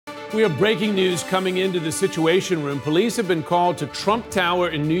We have breaking news coming into the Situation Room. Police have been called to Trump Tower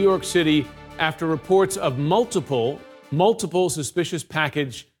in New York City after reports of multiple suspicious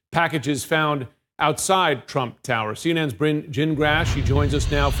packages found outside Trump Tower. CNN's Bryn Gingras, she joins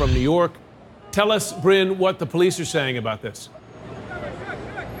us now from New York. Tell us, Bryn, what the police are saying about this.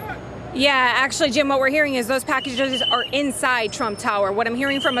 Yeah, actually, Jim, what we're hearing is those packages are inside Trump Tower. What I'm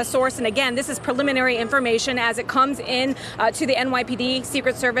hearing from a source, and again, this is preliminary information as it comes in to the NYPD,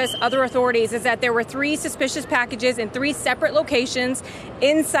 Secret Service, other authorities, is that there were 3 suspicious packages in 3 separate locations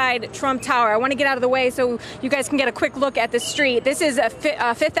inside Trump Tower. I want to get out of the way so you guys can get a quick look at the street. This is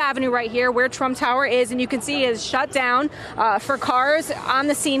Fifth Avenue right here where Trump Tower is, and you can see it is shut down for cars. On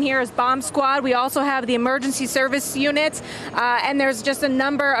the scene here is bomb squad. We also have the emergency service unit, and there's just a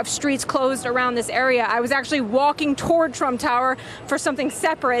number of streets closed around this area. I was actually walking toward Trump Tower for something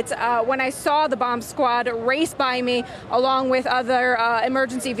separate when I saw the bomb squad race by me along with other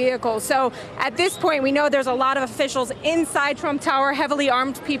emergency vehicles. So at this point, we know there's a lot of officials inside Trump Tower, heavily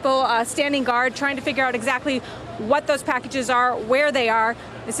armed people standing guard, trying to figure out exactly what those packages are, where they are.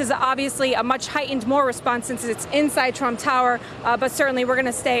 This is obviously a much heightened more response since it's inside Trump Tower, but certainly we're going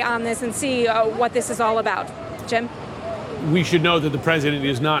to stay on this and see what this is all about. Jim? We should know that the president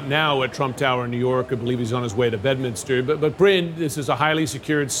is not now at Trump Tower in New York. I believe he's on his way to Bedminster. But Bryn, this is a highly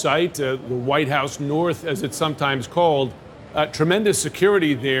secured site, the White House North, as it's sometimes called. Tremendous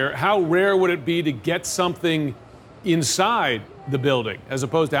security there. How rare would it be to get something inside the building as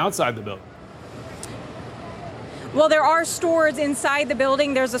opposed to outside the building? Well, there are stores inside the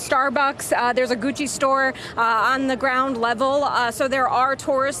building. There's a Starbucks, there's a Gucci store on the ground level. So there are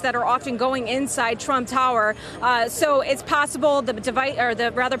tourists that are often going inside Trump Tower. So it's possible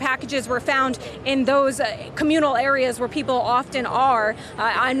the packages were found in those communal areas where people often are.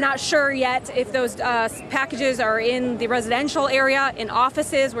 I'm not sure yet if those packages are in the residential area, in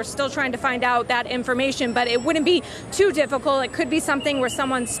offices. We're still trying to find out that information, but it wouldn't be too difficult. It could be something where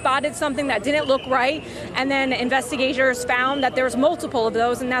someone spotted something that didn't look right, and then investigators found that there's multiple of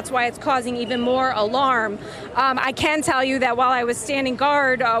those, and that's why it's causing even more alarm. I can tell you that while I was standing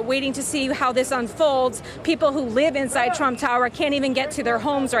guard, waiting to see how this unfolds, people who live inside Trump Tower can't even get to their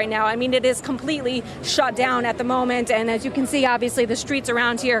homes right now. I mean, it is completely shut down at the moment, and as you can see, obviously, the streets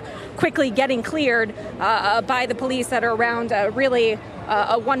around here quickly getting cleared by the police that are around really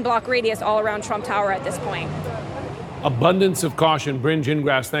a 1-block radius all around Trump Tower at this point. Abundance of caution. Bryn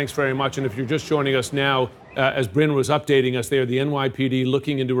Gingras, thanks very much. And if you're just joining us now, as Bryn was updating us there, the NYPD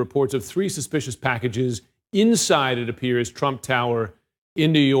looking into reports of 3 suspicious packages inside, it appears, Trump Tower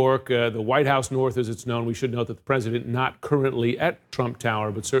in New York. The White House North, as it's known. We should note that the president not currently at Trump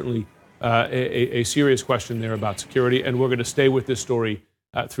Tower, but certainly a serious question there about security. And we're going to stay with this story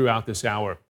throughout this hour.